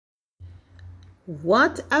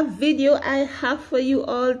What a video I have for you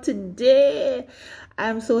all today.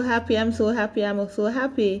 I'm so happy. I'm so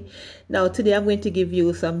happy. Now today I'm going to give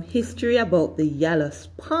you some history about the Yallahs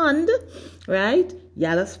Pond, right?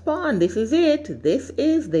 Yallahs Pond, this is it. This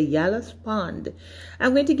is the Yallahs Pond.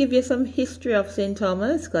 I'm going to give you some history of St.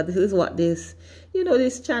 Thomas, because this is what this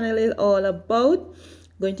channel is all about.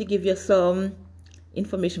 I'm going to give you some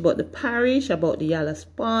information about the parish, about the Yallahs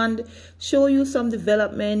Pond, show you some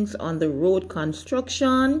developments on the road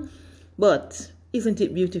construction. But isn't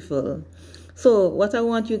it beautiful? So what I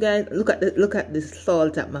want you guys, look at this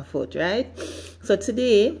salt at my foot, right? So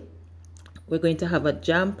today we're going to have a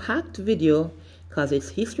jam-packed video because it's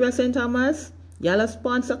history of St. Thomas, Yallahs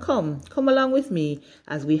Pond. So come along with me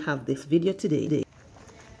as we have this video today.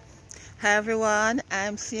 Hi everyone,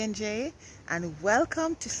 I'm CNJ and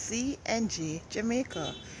welcome to CNJ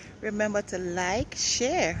Jamaica. Remember to like,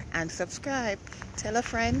 share and subscribe. Tell a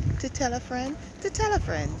friend to tell a friend to tell a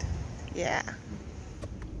friend. Yeah.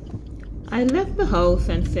 I left the house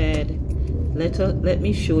and said, let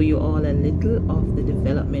me show you all a little of the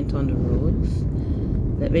development on the roads.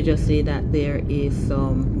 Let me just say that there is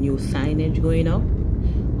some new signage going up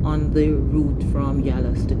on the route from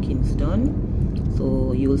Yallahs to Kingston.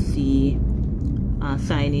 So you'll see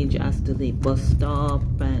signage as to the bus stop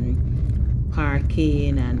and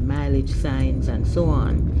parking and mileage signs and so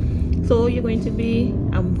on. So I'm going to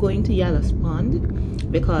Yallahs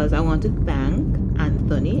Pond because I want to thank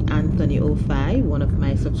Anthony05, one of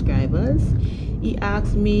my subscribers. He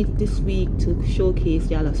asked me this week to showcase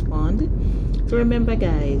Yallahs Pond. So remember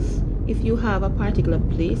guys, if you have a particular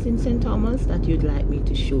place in St. Thomas that you'd like me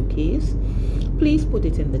to showcase, please put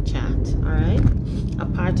it in the chat. All right, a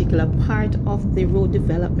particular part of the road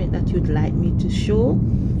development that you'd like me to show,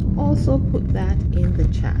 also put that in the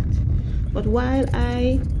chat. But while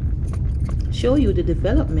I show you the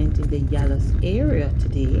development in the Yallahs area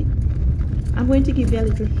today, I'm going to give you a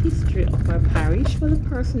little history of our parish for the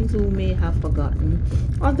persons who may have forgotten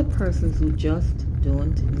or the persons who just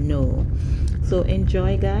don't know. So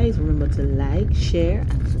enjoy guys. Remember to like, share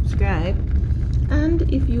and subscribe. And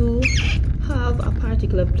if you have a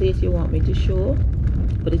particular place you want me to show,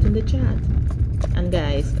 put it in the chat. And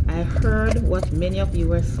guys, I heard what many of you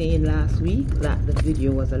were saying last week, that the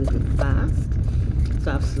video was a little fast,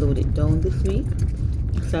 so I've slowed it down this week.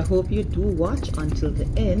 So I hope you do watch until the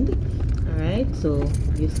end. All right, so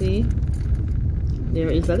you see there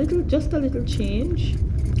is just a little change,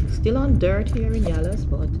 still on dirt here in Yallahs,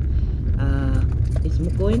 but it's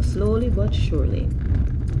going slowly but surely.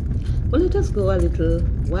 Well, let us go a little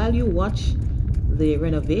while you watch the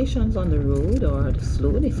renovations on the road or the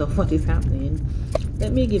slowness of what is happening.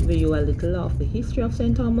 Let me give you a little of the history of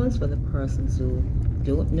St. Thomas for the persons who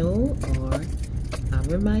don't know, or I'm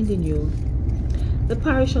reminding you. The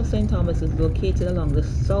parish of St. Thomas is located along the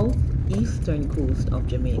southeastern coast of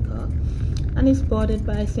Jamaica and is bordered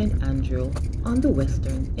by St. Andrew on the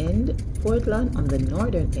western end, Portland on the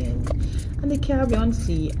northern end, and the Caribbean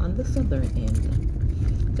Sea on the southern end.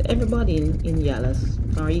 So everybody in Yallahs,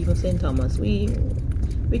 or even St. Thomas, we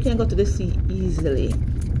can go to the sea easily,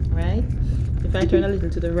 right? If I turn a little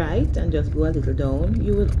to the right and just go a little down,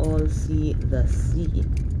 you will all see the sea.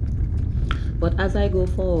 But as I go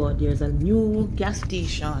forward, there's a new gas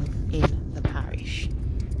station in the parish.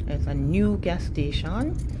 There's a new gas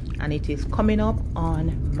station and it is coming up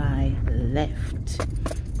on my left.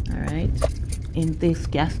 All right, in this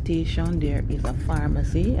gas station there is a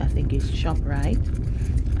pharmacy, I think it's ShopRite.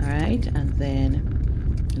 All right, and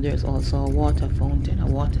then there's also a water fountain, a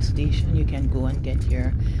water station. You can go and get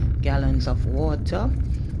your gallons of water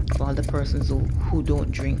for all the persons who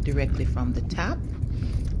don't drink directly from the tap.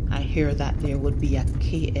 I hear that there would be a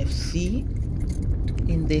KFC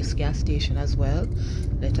in this gas station as well.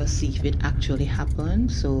 Let us see if it actually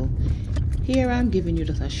happened. So here I'm giving you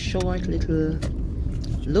just a short little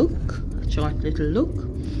look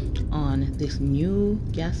on this new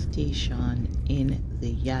gas station in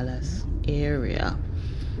the Yallahs area.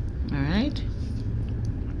 All right,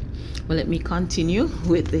 well, let me continue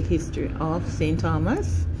with the history of St.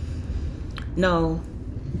 Thomas. Now,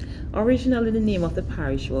 originally the name of the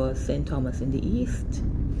parish was St. Thomas in the East,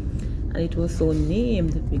 and it was so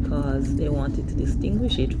named because they wanted to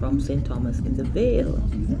distinguish it from St. Thomas in the Vale,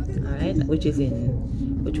 all right, which was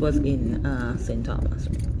in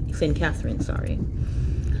St. Catherine, sorry.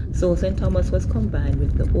 So St. Thomas was combined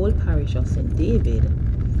with the old parish of St. David,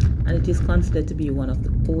 and it is considered to be one of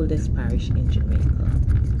the oldest parish in Jamaica.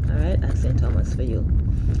 All right, that's St. Thomas for you.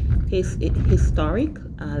 His historic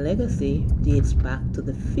legacy dates back to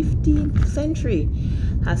the 15th century,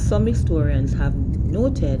 as some historians have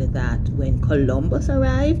noted that when Columbus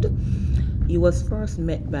arrived, he was first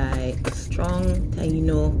met by a strong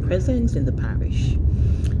Taino presence in the parish,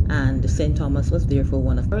 and St. Thomas was therefore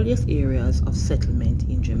one of the earliest areas of settlement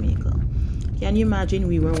in Jamaica. Can you imagine?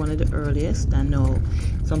 We were one of the earliest, and now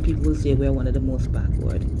some people will say we're one of the most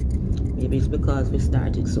backward. Maybe it's because we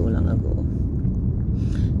started so long ago.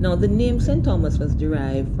 Now, the name St. Thomas was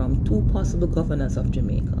derived from two possible governors of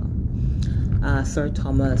Jamaica, Sir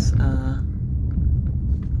Thomas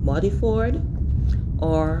Modiford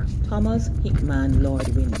or Thomas Hickman Lord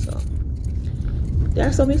Windsor. There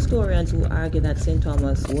are some historians who argue that St.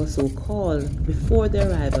 Thomas was so called before the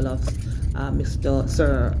arrival of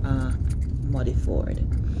Sir Modiford.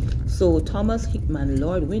 So Thomas Hickman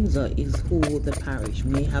Lord Windsor is who the parish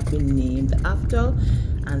may have been named after,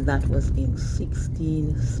 and that was in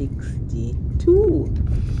 1662.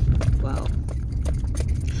 Wow.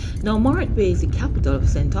 Now, Morant Bay is the capital of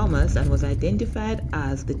St. Thomas and was identified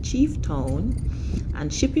as the chief town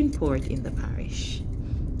and shipping port in the parish.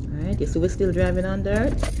 Alright, you see we're still driving on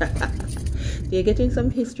dirt? So you're getting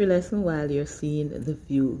some history lesson while you're seeing the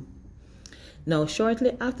view. Now,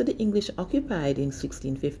 shortly after the English occupied in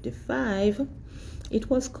 1655,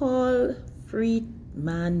 it was called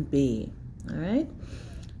Freeman Bay, alright?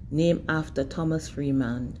 Named after Thomas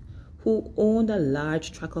Freeman, who owned a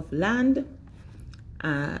large tract of land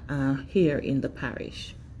here in the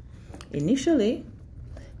parish. Initially,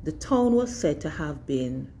 the town was said to have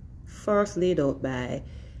been first laid out by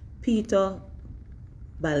Peter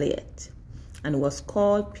Balliet and was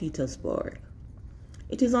called Petersburg.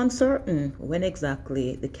 It is uncertain when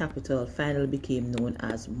exactly the capital finally became known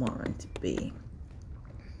as Morant Bay.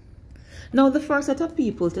 Now, the first set of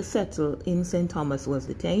people to settle in St. Thomas was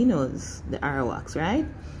the Tainos, the Arawaks, right?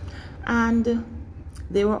 And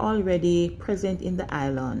they were already present in the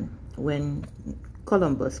island when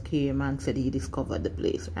Columbus came and said he discovered the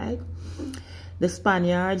place, right? The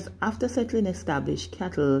Spaniards, after settling, established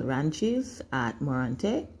cattle ranches at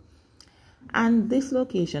Morante, and this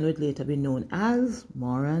location would later be known as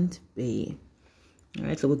Morant Bay. All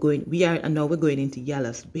right, so we're going into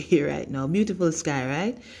Yallahs Bay right now. Beautiful sky,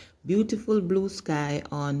 right? Beautiful blue sky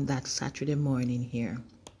on that Saturday morning here.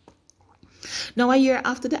 Now, a year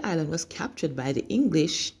after the island was captured by the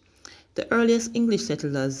English, the earliest English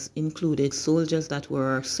settlers included soldiers that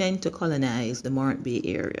were sent to colonize the Morant Bay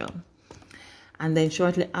area. And then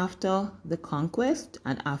shortly after the conquest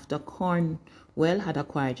and after Cornwell had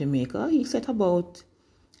acquired Jamaica, he set about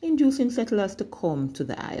inducing settlers to come to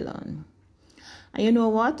the island. And you know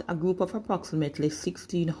what? A group of approximately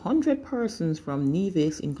 1,600 persons from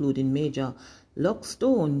Nevis, including Major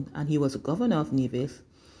Luckstone, and he was the governor of Nevis,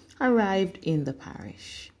 arrived in the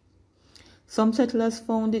parish. Some settlers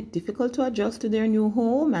found it difficult to adjust to their new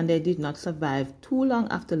home, and they did not survive too long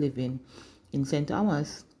after living in St.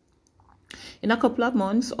 Thomas. In a couple of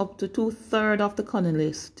months, up to 2/3 of the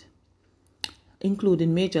colonists,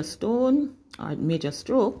 including Major Strokes,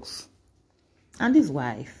 and his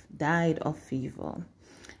wife, died of fever.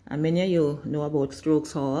 And many of you know about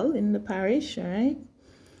Strokes Hall in the parish, all right?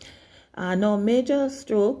 Now, Major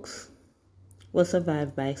Strokes was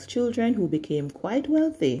survived by his children, who became quite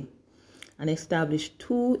wealthy and established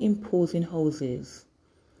two imposing houses,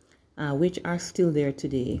 which are still there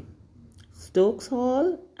today: Stokes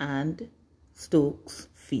Hall and Stokes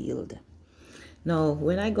Field. Now,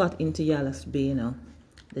 when I got into Yallahs Bay,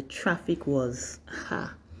 the traffic was,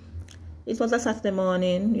 it was a Saturday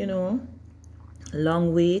morning,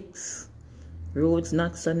 long waits, roads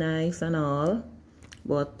not so nice and all,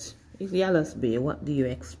 but it's Yallahs Bay, what do you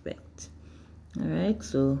expect? All right,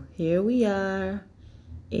 so here we are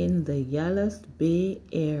in the Yallahs Bay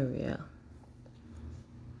area.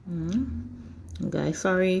 Guys,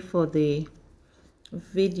 sorry for the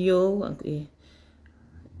video. Okay.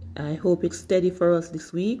 I hope it's steady for us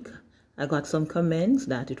this week. I got some comments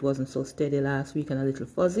that it wasn't so steady last week and a little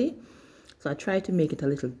fuzzy, so I tried to make it a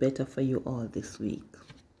little better for you all this week.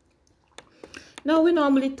 Now, we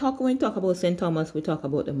normally when we talk about St. Thomas, we talk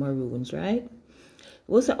about the Maroons, right?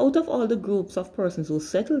 Well, so out of all the groups of persons who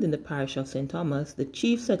settled in the parish of St. Thomas, the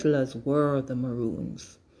chief settlers were the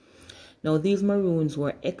Maroons. Now, these Maroons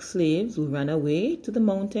were ex-slaves who ran away to the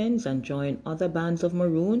mountains and joined other bands of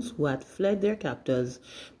Maroons who had fled their captors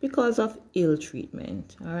because of ill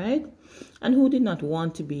treatment, all right, and who did not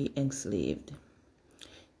want to be enslaved.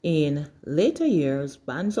 In later years,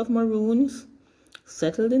 bands of Maroons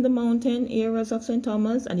settled in the mountain areas of St.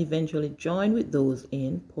 Thomas and eventually joined with those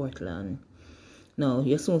in Portland. Now,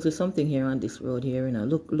 you soon see something here on this road here,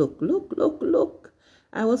 Look.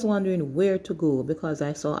 I was wondering where to go because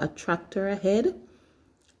I saw a tractor ahead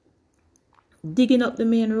digging up the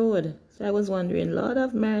main road. So I was wondering, Lord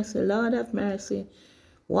have mercy,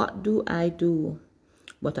 What do I do?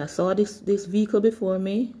 But I saw this vehicle before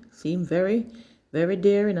me, seemed very, very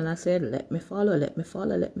daring, and I said, let me follow, let me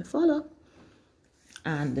follow, let me follow.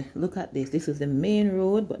 And look at this. This is the main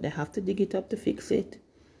road, but they have to dig it up to fix it.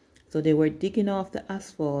 So they were digging off the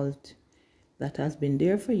asphalt that has been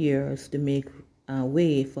there for years to make a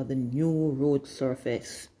way for the new road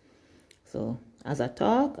surface. So as I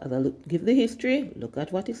talk, as I give the history, look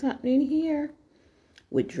at what is happening here.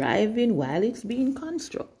 We're driving while it's being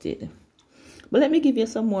constructed. But let me give you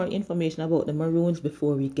some more information about the maroons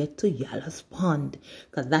before we get to Yallahs Pond,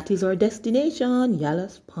 because that is our destination,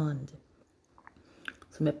 Yallahs Pond.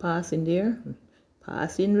 So I'm passing there,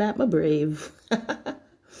 passing like my brave.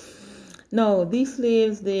 Now, these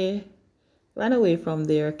slaves, they ran away from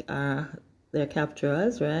their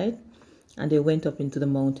capturers, right? And they went up into the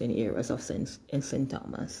mountain areas of St.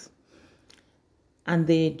 Thomas. And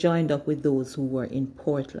they joined up with those who were in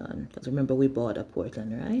Portland. Because remember, we border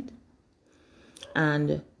Portland, right?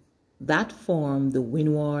 And that formed the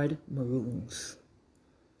Windward Maroons.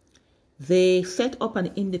 They set up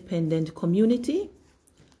an independent community,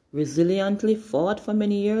 resiliently fought for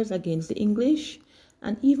many years against the English,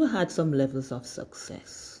 and even had some levels of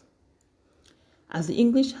success. As the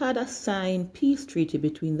English had a signed peace treaty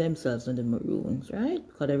between themselves and the Maroons, right?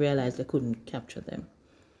 Because they realized they couldn't capture them.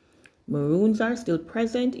 Maroons are still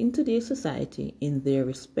present in today's society in their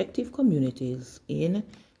respective communities in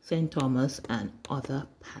St. Thomas and other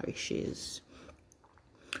parishes.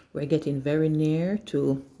 We're getting very near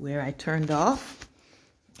to where I turned off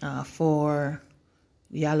for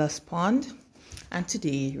Yallahs Pond. And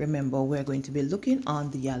today, remember, we're going to be looking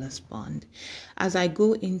on the Yallahs Pond. As I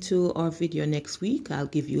go into our video next week, I'll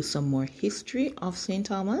give you some more history of St.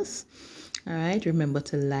 Thomas. All right, remember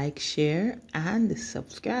to like, share, and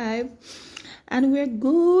subscribe. And we're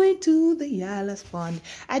going to the Yallahs Pond.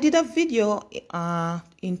 I did a video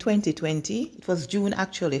in 2020. It was June,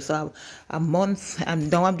 actually, so a month.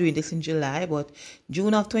 Now I'm doing this in July, but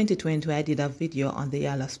June of 2020, I did a video on the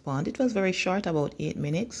Yallahs Pond. It was very short, about 8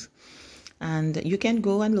 minutes. And you can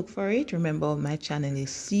go and look for it. Remember, my channel is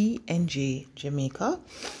CNJ Jamaica.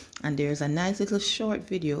 And there's a nice little short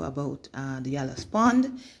video about the Yallahs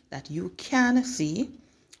Pond that you can see.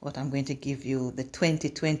 But I'm going to give you the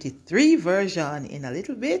 2023 version in a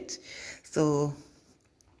little bit. So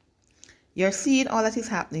you're seeing all that is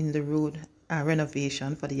happening in the road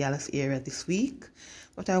renovation for the Yallahs area this week.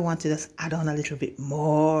 But I want to just add on a little bit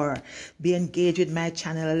more. Be engaged with my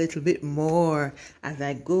channel a little bit more as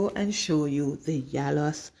I go and show you the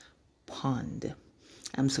Yallahs Pond.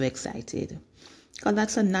 I'm so excited. Because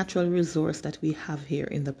that's a natural resource that we have here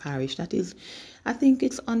in the parish. That is, I think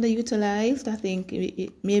it's underutilized. I think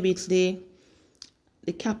maybe it's the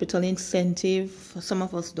capital incentive some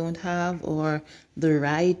of us don't have, or the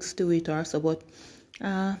rights to it or so. But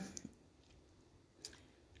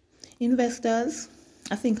investors,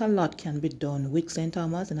 I think a lot can be done with St.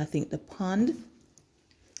 Thomas, and I think the pond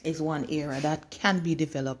is one area that can be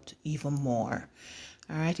developed even more.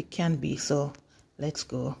 All right, it can be. So let's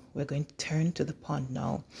go. We're going to turn to the pond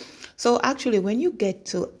now. So actually, when you get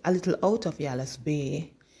to a little out of Yallahs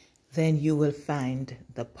Bay, then you will find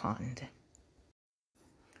the pond.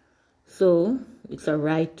 So it's a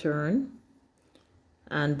right turn,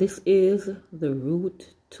 and this is the route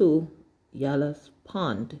to Yallahs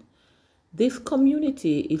Pond. This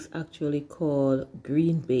community is actually called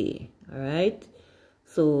Green Bay. All right.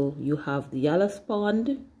 So you have the Yallahs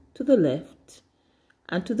Pond to the left,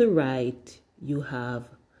 and to the right you have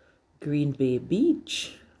Green Bay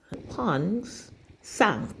Beach. Ponds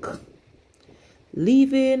sank,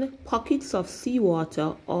 leaving pockets of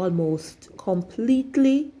seawater almost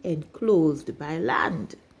completely enclosed by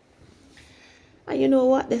land. And you know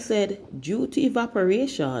what they said? Due to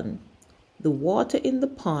evaporation, the water in the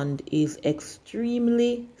pond is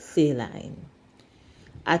extremely saline,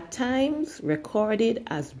 at times recorded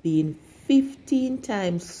as being 15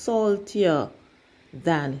 times saltier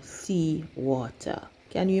than sea water.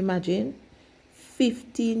 Can you imagine?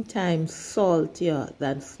 15 times saltier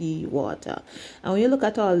than sea water. And when you look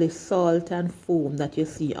at all the salt and foam that you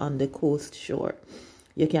see on the coast shore,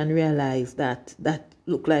 you can realize that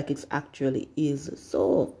look like it actually is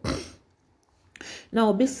so.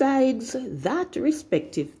 Now, besides that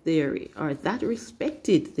respected theory,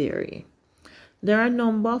 there are a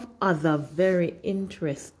number of other very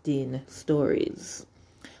interesting stories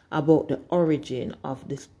about the origin of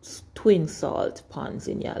the twin salt ponds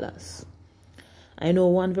in Yallahs. I know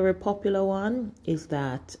one very popular one is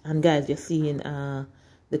that, and guys, you're seeing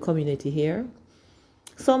the community here.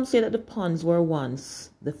 Some say that the ponds were once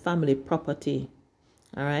the family property.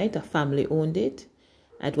 All right, a family owned it,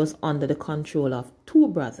 It was under the control of two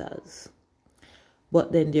brothers.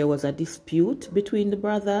 But then there was a dispute between the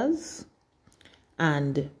brothers,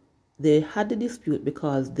 and they had the dispute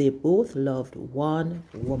because they both loved one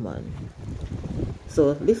woman.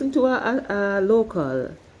 So listen to a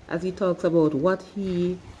local as he talks about what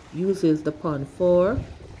he uses the pond for.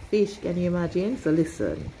 Fish, can you imagine? So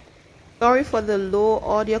listen. Sorry for the low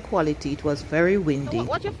audio quality, it was very windy. So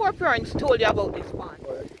what your four parents told you about this pond?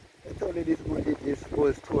 Well, they told me this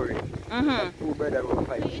whole story. Two brothers were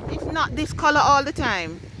fighting. It's not this color all the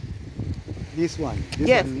time. This one,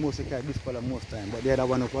 Yes. one mostly carry this color most time, but the other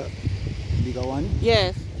one of a bigger one,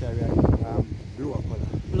 Yes. carry a bluer color.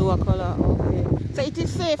 Bluer color, okay. So it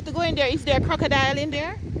is safe to go in there. Is there a crocodile in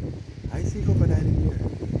there? I see crocodile in there.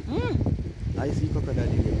 I see crocodile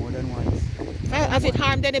in there more than once. Has it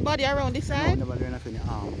harmed anybody around this side? No, never learn of any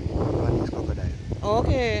harm on this crocodile.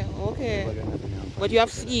 Okay, Never okay. learn of any harm. But you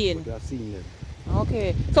have seen? But you have seen them.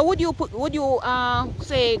 Okay. So would you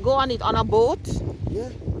say go on it on a boat? Yeah,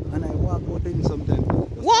 and I walk out in sometimes.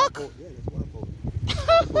 Walk? Out. Yeah, just walk out.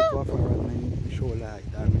 Go for a show like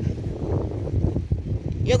that.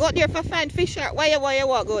 You got there for find fish or why you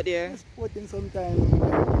walk out there? Just put in sometimes.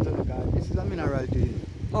 This is a mineral tea.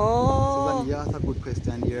 Oh. So you ask a good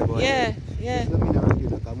question here, but Yeah, this is a mineral tea.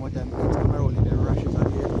 Like more time kids come around in the rushes are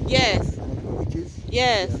there. Yes. And the witches.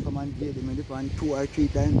 Yes. They come and get them in the pan 2 or 3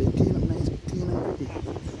 times. They clean up nice, clean and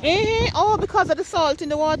pretty. Oh, because of the salt in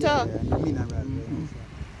the water. Yeah, and the mineral.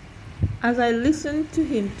 As I listened to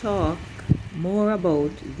him talk more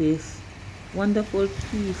about this wonderful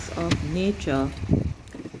piece of nature,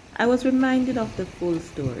 I was reminded of the full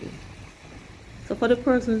story. So for the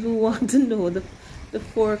persons who want to know the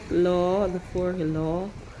fourth law, the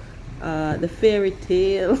fairy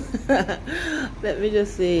tale, let me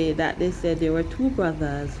just say that they said there were two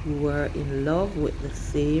brothers who were in love with the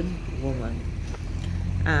same woman.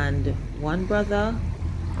 And one brother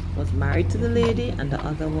was married to the lady and the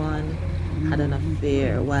other one had an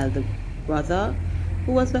affair, while the brother,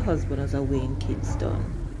 who was the husband, was away in Kingston.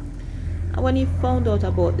 And when he found out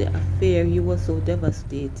about the affair, he was so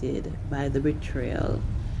devastated by the betrayal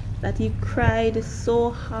that he cried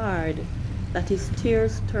so hard that his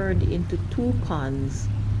tears turned into 2 ponds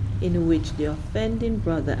in which the offending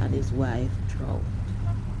brother and his wife drowned.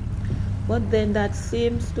 But then that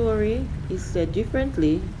same story is said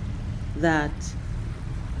differently, that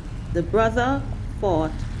the brother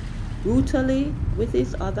fought brutally with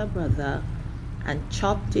his other brother and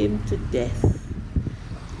chopped him to death.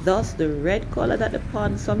 Thus, the red color that the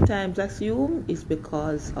pond sometimes assume is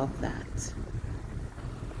because of that.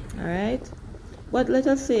 Alright? But let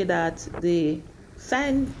us say that the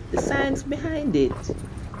science behind it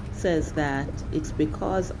says that it's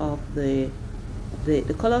because of the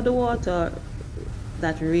color of the water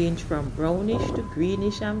that range from brownish to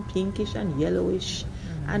greenish and pinkish and yellowish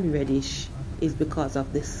and reddish is because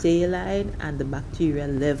of the saline and the bacterial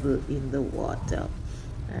level in the water.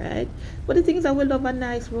 Alright? But the thing is, I will love a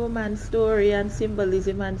nice romance story and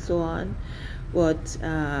symbolism and so on. But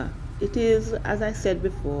it is, as I said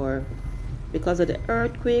before, because of the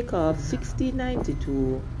earthquake of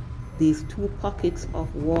 1692, these 2 pockets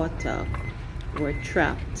of water were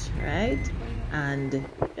trapped, right? And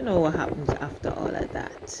you know what happens after all of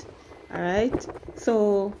that. Alright?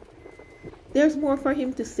 So there's more for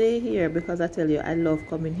him to say here, because I tell you, I love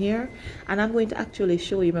coming here, and I'm going to actually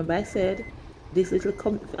show you. Remember I said this little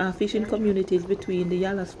fishing community is between the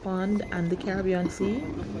Yallahs Pond and the Caribbean Sea.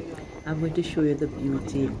 I'm going to show you the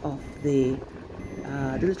beauty of the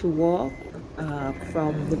little walk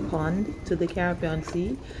from the pond to the Caribbean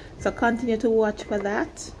Sea. So continue to watch for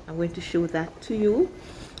that. I'm going to show that to you.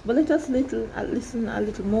 But let us listen a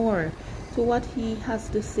little more to what he has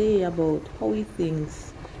to say about how he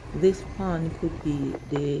thinks this pond could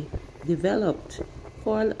be developed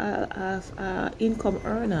for an income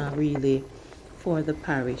earner, really, for the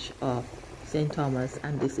parish of St. Thomas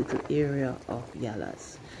and this little area of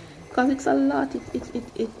Yallahs. Because it's a lot,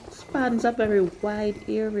 it spans a very wide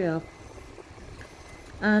area.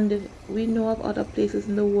 And we know of other places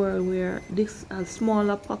in the world where this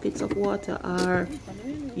smaller pockets of water are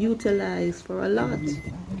utilized for a lot.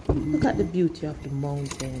 Look at the beauty of the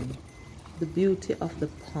mountain, the beauty of the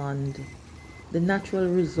pond, the natural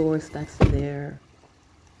resource that's there.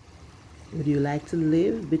 Would you like to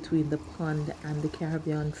live between the pond and the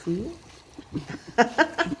Caribbean Sea?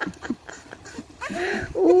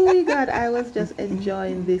 Oh my God, I was just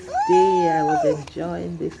enjoying this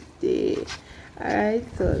day. Alright,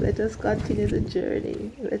 so let us continue the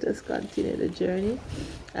journey.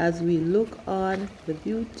 As we look on the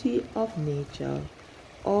beauty of nature,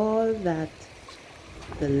 all that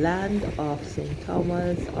the land of St.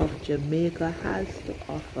 Thomas of Jamaica has to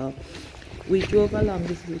offer. We drove along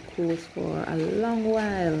this little coast for a long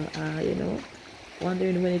while,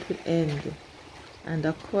 wondering when it would end. And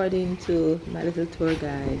according to my little tour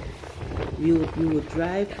guide, we would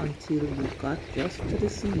drive until we got just to the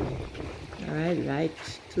sea. All right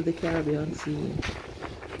to the Caribbean Sea.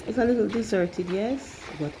 It's a little deserted, yes,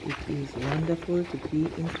 but it is wonderful to be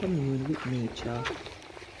in commune with nature.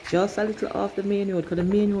 Just a little off the main road, because the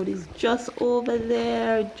main road is just over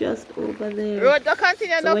there, Road don't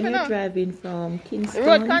continue. So when you're driving from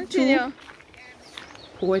Kingston to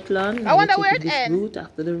Portland, I wonder where it ends. Route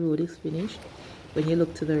after the road is finished. When you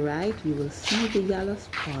look to the right, you will see the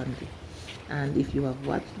Yallahs Pond. And if you have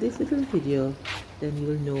watched this little video, then you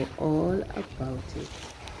will know all about it.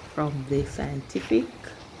 From the scientific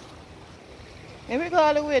go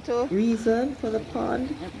all the way to reason for the pond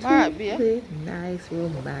to the nice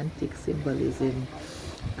romantic symbolism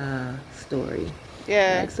story.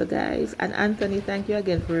 Yeah. Right, so guys, and Anthony, thank you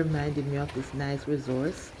again for reminding me of this nice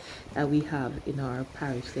resource that we have in our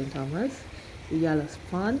parish, St. Thomas, the Yallahs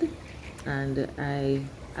Pond. And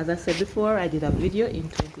as I said before, I did a video in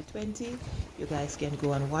 2020. You guys can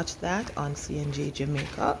go and watch that on CNJ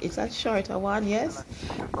Jamaica. It's a shorter one, yes,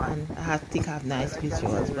 and I think I have nice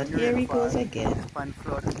visuals. But here he goes again.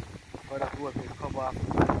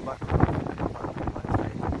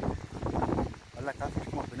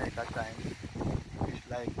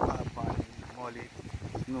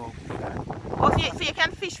 Oh, so you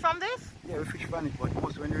can fish from this? Yeah, we fish from it, but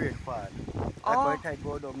most when the rain fall. That's why tide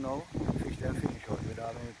go down now. Fish then finish out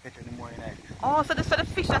without catch any more in it. Oh, so the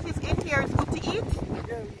fish that is in here is good to eat?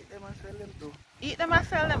 Yeah, we eat them and sell them too. Eat them and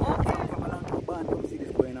sell them, okay. Come along to the barn, come see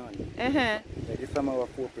this going on. Yeah, this is some of our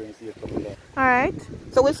footprints here coming down. Alright.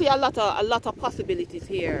 So we see a lot of possibilities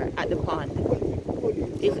here at the pond.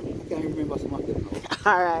 You can remember some of them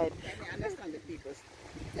now. Alright. I understand the people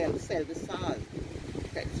sell the salt.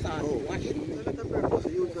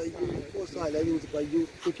 I use by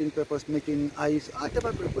cooking purpose, making ice,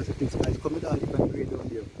 whatever purpose it is, ice coming down different grade down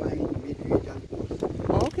there, fine, mid-range and coarse.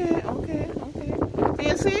 Okay. So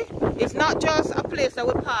you see, it's not just a place that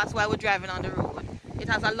we pass while we're driving on the road. It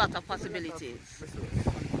has a lot of possibilities.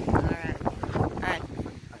 Alright.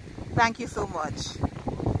 Thank you so much.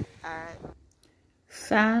 Alright.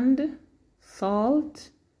 Sand, salt,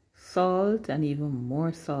 and even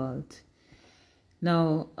more salt.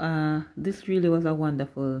 Now, this really was a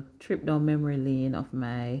wonderful trip down memory lane of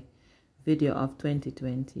my video of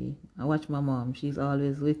 2020. I watch my mom. She's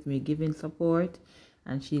always with me giving support,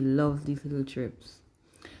 and she loves these little trips.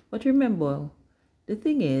 But remember, the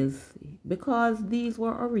thing is, because these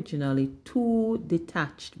were originally two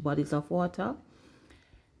detached bodies of water,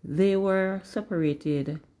 they were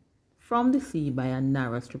separated from the sea by a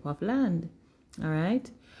narrow strip of land. All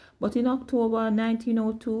right? But in October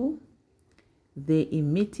 1902, they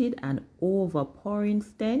emitted an overpowering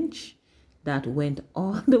stench that went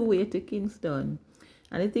all the way to Kingston.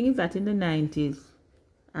 And the thing is that in the 90s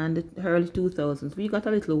and the early 2000s, we got a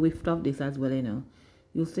little whiff of this as well,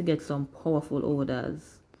 Used to get some powerful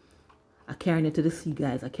odors. I carrying it to the sea,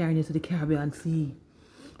 guys. I carrying it to the Caribbean Sea.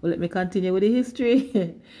 Well, let me continue with the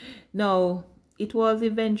history. Now, it was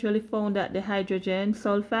eventually found that the hydrogen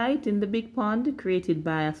sulfide in the big pond, created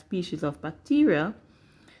by a species of bacteria,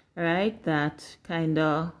 right, that kind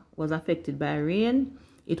of was affected by rain,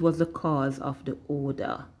 it was the cause of the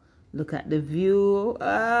odor. Look at the view.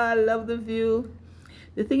 I love the view.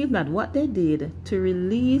 The thing is that what they did to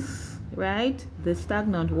release, right, the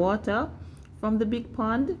stagnant water from the big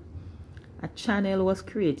pond, a channel was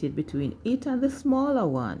created between it and the smaller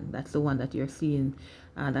one. That's the one that you're seeing,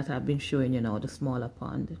 that I've been showing you now, the smaller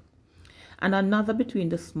pond. And another between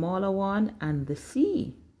the smaller one and the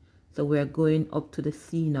sea. So we're going up to the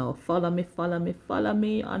sea now. Follow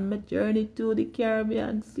me on my journey to the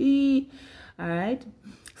Caribbean Sea. All right.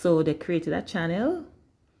 So they created a channel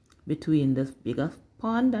between the bigger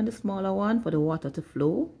pond and the smaller one for the water to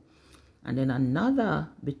flow. And then another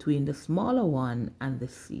between the smaller one and the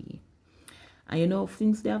sea. And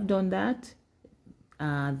since they have done that,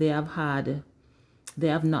 they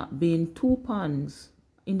have not been two ponds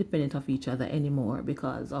independent of each other anymore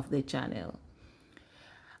because of the channel.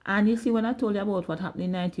 And you see, when I told you about what happened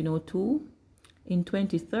in 1902, in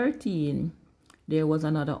 2013, there was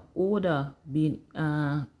another odor being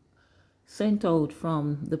sent out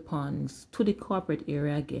from the ponds to the corporate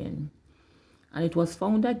area again. And it was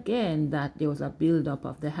found again that there was a buildup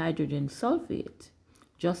of the hydrogen sulfate,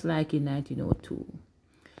 just like in 1902.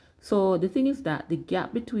 So the thing is that the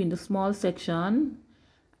gap between the small section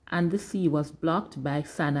and the sea was blocked by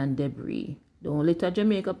sand and debris. Don't litter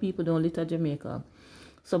Jamaica, people, don't litter Jamaica.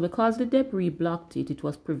 So because the debris blocked it, it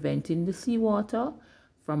was preventing the seawater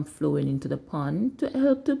from flowing into the pond to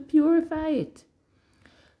help to purify it.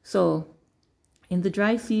 So in the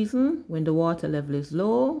dry season, when the water level is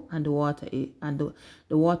low and the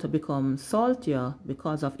water becomes saltier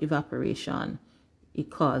because of evaporation, it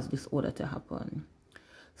caused this odor to happen.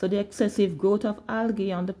 So the excessive growth of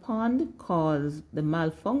algae on the pond caused the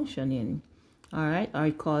malfunctioning, all right, or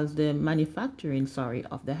it caused the manufacturing,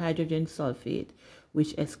 of the hydrogen sulfate,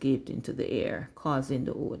 which escaped into the air, causing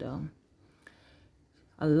the odor.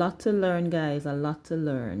 A lot to learn, guys, a lot to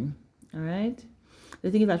learn, all right? The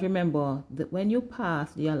thing is that remember that when you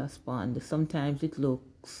pass the Yallahs pond, sometimes it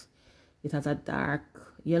has a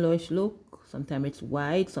dark yellowish look, sometimes it's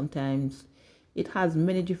white, sometimes it has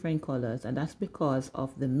many different colors, and that's because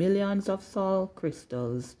of the millions of salt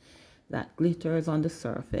crystals that glitters on the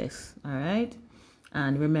surface, all right?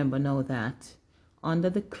 And remember now that under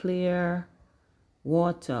the clear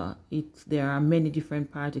water, there are many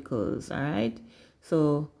different particles, all right?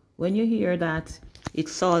 So when you hear that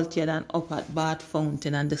it's saltier than up at Bath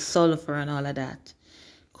Fountain and the sulfur and all of that,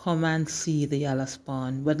 come and see the Yallahs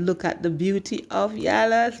pond. But look at the beauty of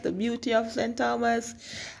Yallahs, the beauty of St. Thomas.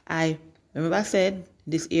 Remember I said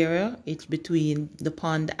this area, it's between the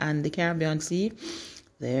pond and the Caribbean Sea.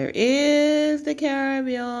 There is the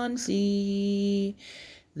Caribbean Sea.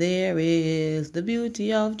 There is the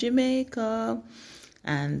beauty of Jamaica.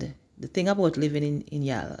 And the thing about living in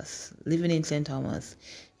Yallahs, living in St. Thomas,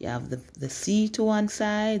 you have the sea to one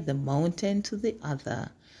side, the mountain to the other.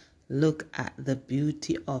 Look at the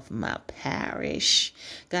beauty of my parish.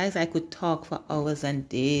 Guys, I could talk for hours and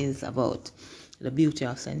days about the beauty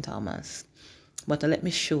of St. Thomas. But let me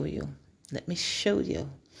show you. Let me show you.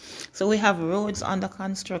 So we have roads under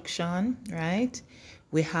construction, right?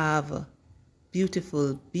 We have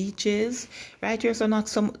beautiful beaches. Right here, so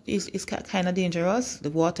it's kind of dangerous. The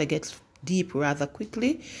water gets deep rather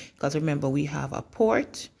quickly because remember we have a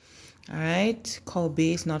port. All right, Cow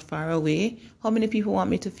Bay is not far away. How many people want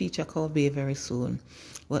me to feature Cow Bay very soon?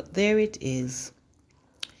 But there it is.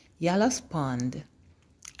 Yallahs Pond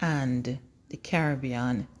and the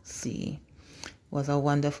Caribbean Sea. Was a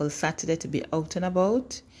wonderful Saturday to be out and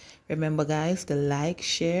about. Remember guys, to like,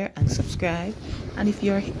 share and subscribe. And if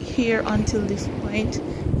you're here until this point,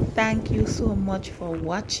 thank you so much for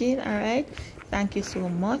watching. All right, thank you so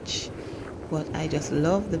much. But I just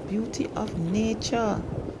love the beauty of nature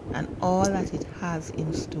and all that it has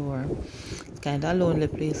in store. It's kind of a lonely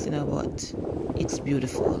place, you know, but it's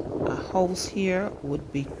beautiful. A house here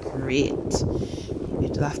would be great.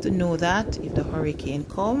 You'd have to know that if the hurricane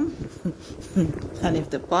come and if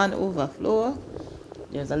the pond overflow,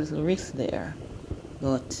 there's a little risk there.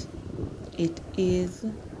 But it is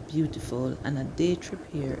beautiful and a day trip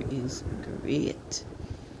here is great.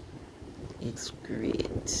 It's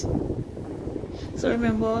great. So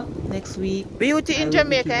remember, next week, beauty in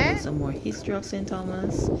Jamaica, eh? Some more history of St.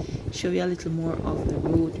 Thomas, show you a little more of the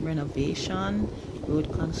road renovation,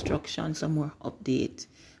 road construction, some more update.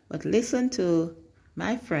 But listen to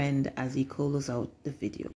my friend as he calls out the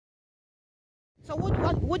video. So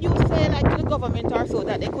what would you say like to the government or so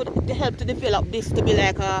that they could help to develop this to be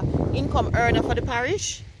like a income earner for the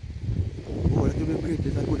parish? Oh, that would be great.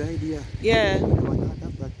 It's a good idea. Yeah.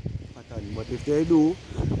 But if they do,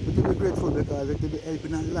 it will be grateful because it will be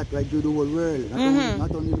helping a lot right through the whole world.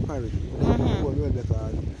 Not only the parish, but the whole world,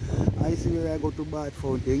 because I see where I go to Bath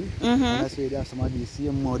Fountain and I see there are some of these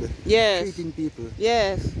same mud treating people.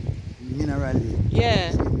 Yes. Minerally.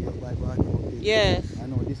 Yeah. Yes. I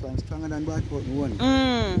know this one's stronger than Bath Fountain one.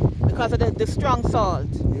 Because of the strong salt.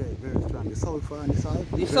 Yeah, very strong. The sulfur and the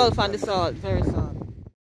salt. The sulfur and the salt, very salt.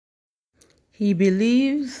 He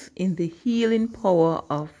believes in the healing power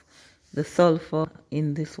of the sulfur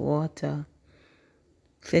in this water.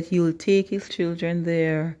 Said he will take his children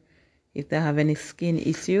there if they have any skin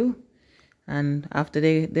issue, and after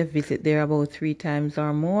they visit there about 3 times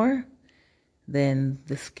or more, then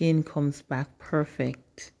the skin comes back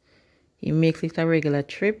perfect. He makes it a regular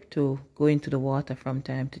trip to go into the water from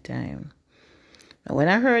time to time. Now, when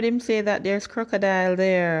I heard him say that there's crocodile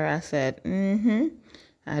there, I said,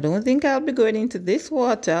 I don't think I'll be going into this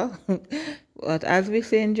water. But as we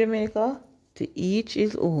say in Jamaica, to each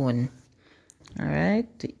his own. All right,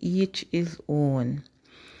 to each his own.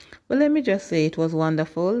 Well, let me just say it was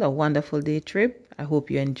wonderful, a wonderful day trip. I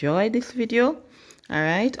hope you enjoyed this video. All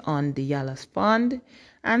right, on the Yallahs Pond.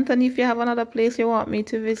 Anthony, if you have another place you want me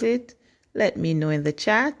to visit, let me know in the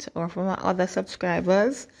chat, or for my other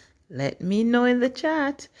subscribers, let me know in the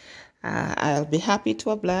chat. I'll be happy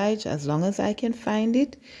to oblige as long as I can find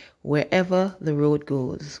it wherever the road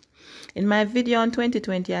goes. In my video on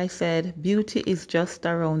 2020, I said beauty is just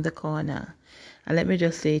around the corner. And let me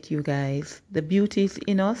just say to you guys, the beauty is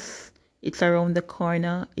in us. It's around the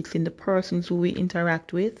corner. It's in the persons who we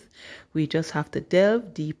interact with. We just have to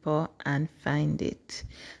delve deeper and find it.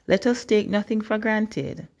 Let us take nothing for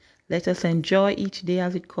granted. Let us enjoy each day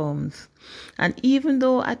as it comes. And even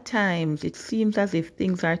though at times it seems as if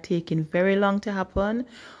things are taking very long to happen,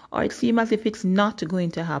 or it seems as if it's not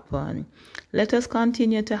going to happen, let us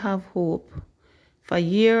continue to have hope. For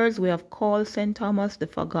years we have called St. Thomas the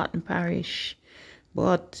forgotten parish,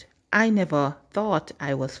 but I never thought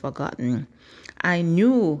I was forgotten. I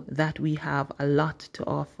knew that we have a lot to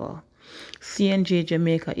offer. C&J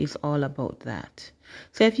Jamaica is all about that.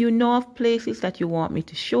 So if you know of places that you want me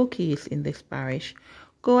to showcase in this parish,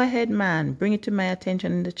 go ahead, man, bring it to my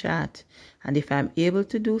attention in the chat. And if I'm able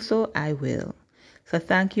to do so, I will. So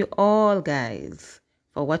thank you all, guys,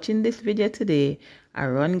 for watching this video today. I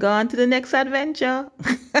run gone to the next adventure.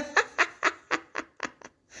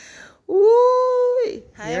 Woo!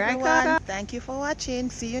 Hi everyone, thank you for watching.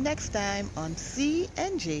 See you next time on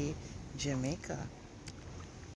C&J Jamaica.